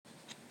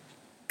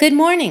Good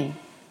morning.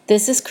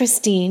 This is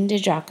Christine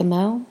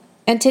DiGiacomo,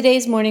 and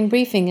today's morning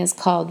briefing is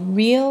called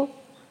Real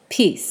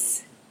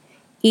Peace,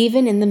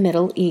 Even in the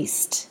Middle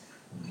East.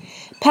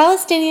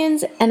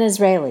 Palestinians and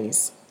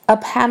Israelis, a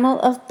panel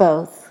of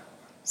both,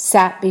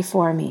 sat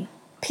before me,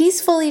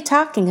 peacefully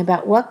talking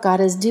about what God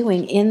is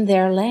doing in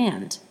their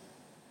land.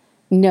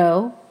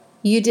 No,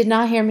 you did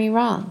not hear me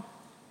wrong.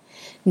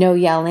 No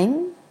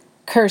yelling,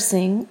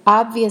 cursing,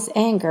 obvious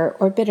anger,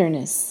 or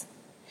bitterness.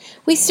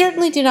 We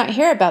certainly do not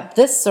hear about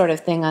this sort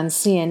of thing on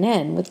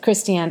CNN with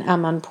Christiane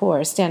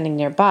Amanpour standing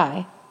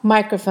nearby,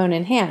 microphone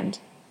in hand,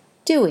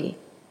 do we?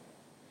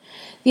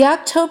 The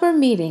October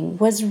meeting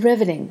was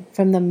riveting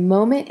from the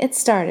moment it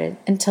started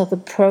until the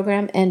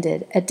program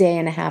ended a day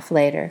and a half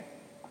later.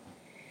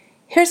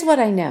 Here's what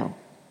I know.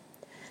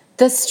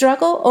 The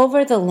struggle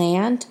over the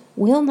land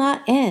will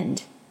not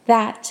end.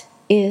 That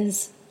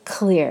is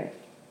clear.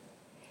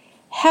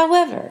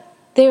 However,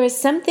 there is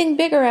something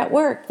bigger at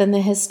work than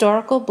the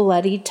historical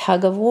bloody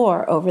tug of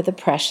war over the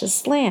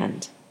precious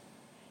land.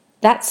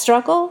 That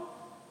struggle?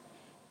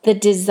 The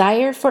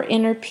desire for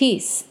inner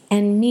peace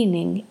and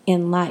meaning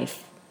in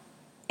life,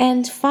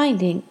 and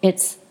finding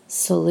its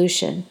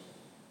solution.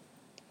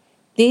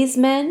 These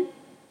men,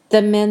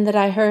 the men that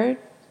I heard,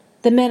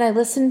 the men I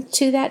listened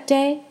to that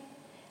day,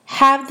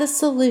 have the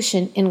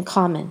solution in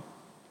common: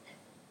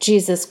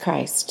 Jesus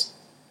Christ.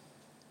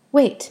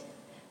 Wait.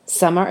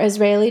 Some are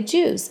Israeli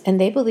Jews,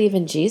 and they believe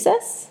in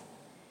Jesus?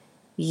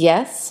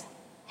 Yes,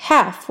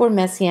 half were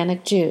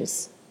Messianic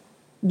Jews.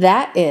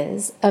 That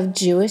is, of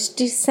Jewish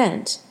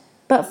descent,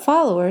 but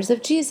followers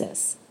of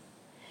Jesus.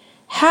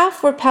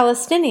 Half were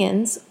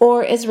Palestinians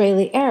or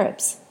Israeli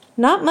Arabs,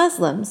 not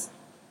Muslims,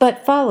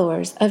 but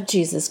followers of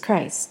Jesus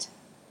Christ.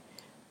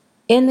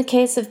 In the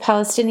case of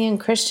Palestinian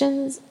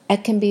Christians,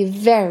 it can be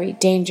very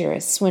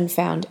dangerous when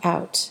found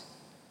out.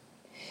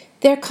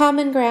 Their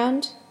common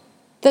ground?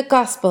 The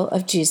gospel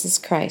of Jesus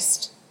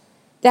Christ.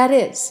 That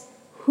is,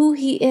 who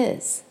he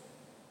is,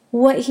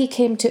 what he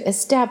came to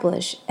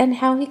establish, and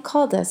how he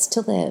called us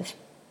to live.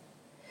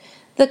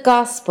 The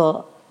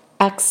gospel,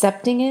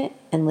 accepting it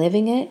and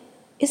living it,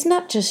 is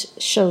not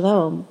just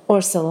shalom or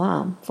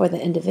salam for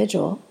the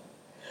individual,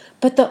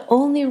 but the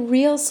only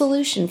real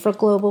solution for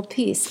global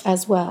peace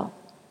as well.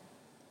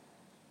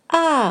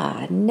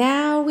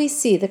 Now we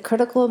see the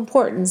critical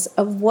importance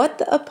of what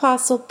the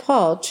Apostle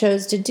Paul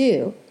chose to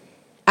do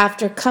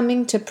after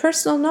coming to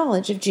personal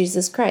knowledge of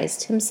Jesus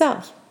Christ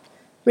himself,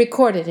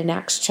 recorded in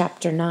Acts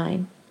chapter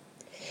 9.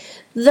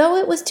 Though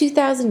it was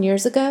 2,000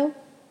 years ago,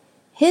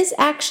 his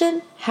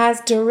action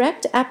has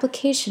direct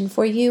application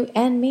for you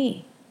and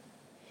me.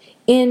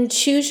 In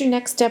Choose Your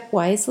Next Step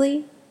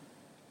Wisely,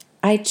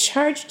 I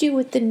charged you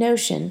with the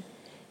notion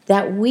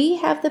that we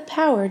have the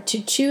power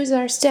to choose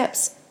our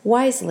steps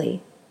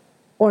wisely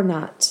or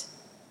not.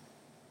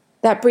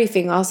 That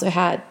briefing also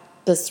had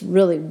this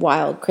really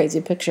wild,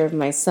 crazy picture of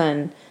my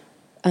son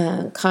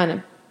kind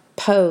of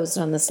posed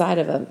on the side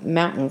of a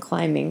mountain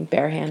climbing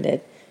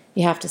barehanded.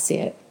 You have to see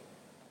it.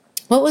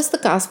 What was the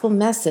gospel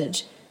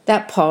message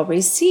that Paul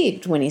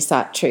received when he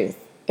sought truth?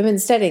 I've been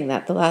studying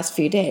that the last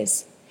few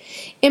days.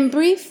 In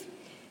brief,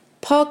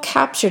 Paul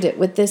captured it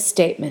with this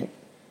statement: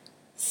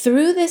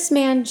 through this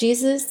man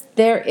Jesus,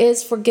 there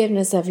is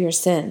forgiveness of your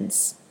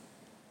sins.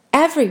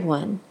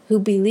 Everyone who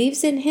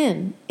believes in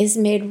him is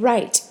made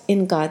right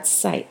in God's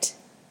sight.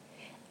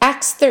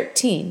 Acts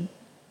 13,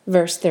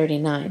 verse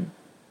 39.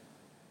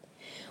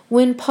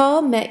 When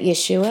Paul met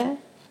Yeshua,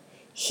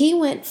 he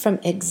went from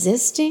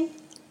existing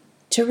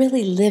to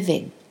really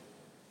living.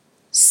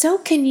 So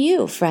can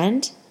you,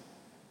 friend.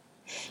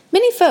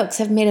 Many folks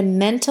have made a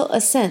mental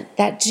assent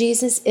that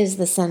Jesus is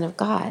the Son of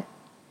God,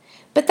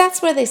 but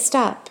that's where they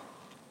stop,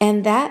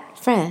 and that,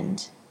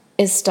 friend,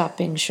 is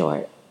stopping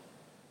short.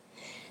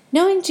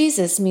 Knowing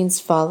Jesus means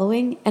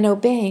following and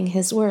obeying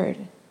his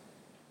word,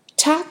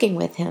 talking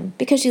with him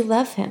because you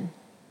love him.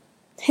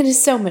 It is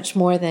so much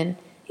more than,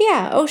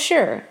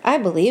 sure, I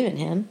believe in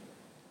him.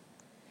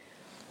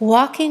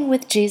 Walking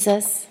with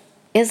Jesus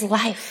is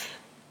life.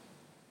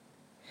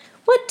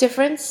 What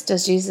difference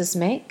does Jesus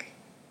make?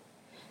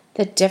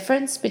 The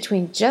difference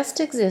between just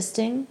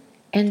existing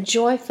and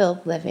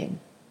joy-filled living,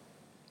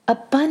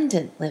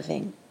 abundant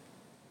living,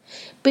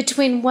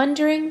 between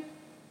wondering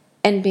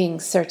and being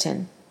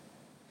certain,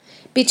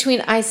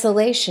 between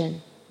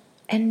isolation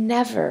and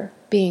never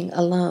being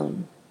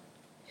alone,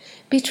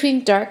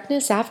 between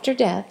darkness after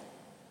death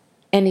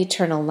and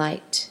eternal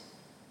light,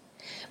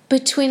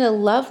 between a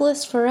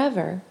loveless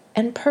forever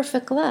and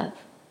perfect love,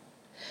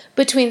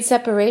 between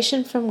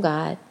separation from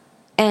God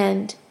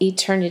and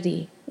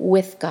eternity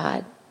with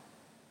God.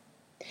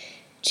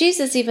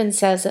 Jesus even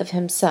says of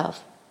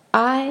himself,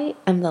 I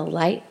am the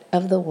light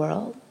of the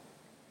world.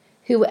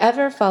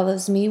 Whoever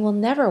follows me will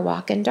never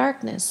walk in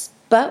darkness,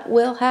 but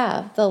will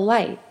have the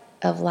light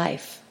of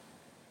life.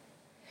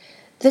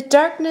 The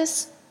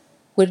darkness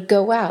would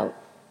go out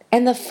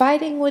and the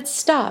fighting would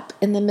stop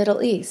in the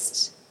Middle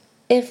East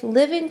if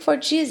living for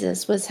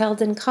Jesus was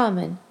held in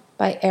common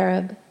by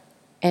Arab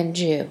and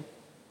Jew.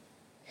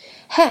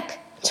 Heck,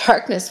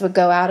 darkness would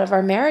go out of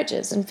our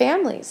marriages and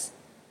families.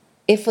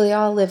 if we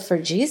all live for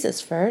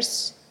Jesus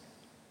first.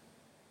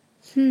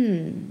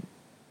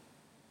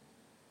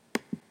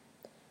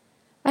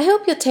 I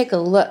hope you'll take a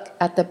look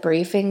at the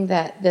briefing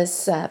that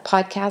this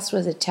podcast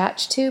was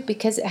attached to,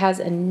 because it has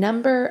a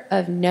number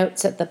of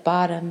notes at the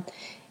bottom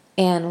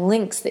and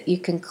links that you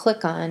can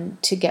click on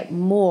to get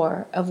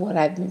more of what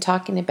I've been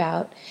talking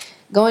about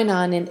going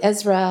on in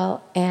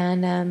Israel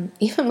and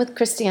even with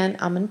Christiane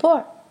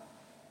Amanpour.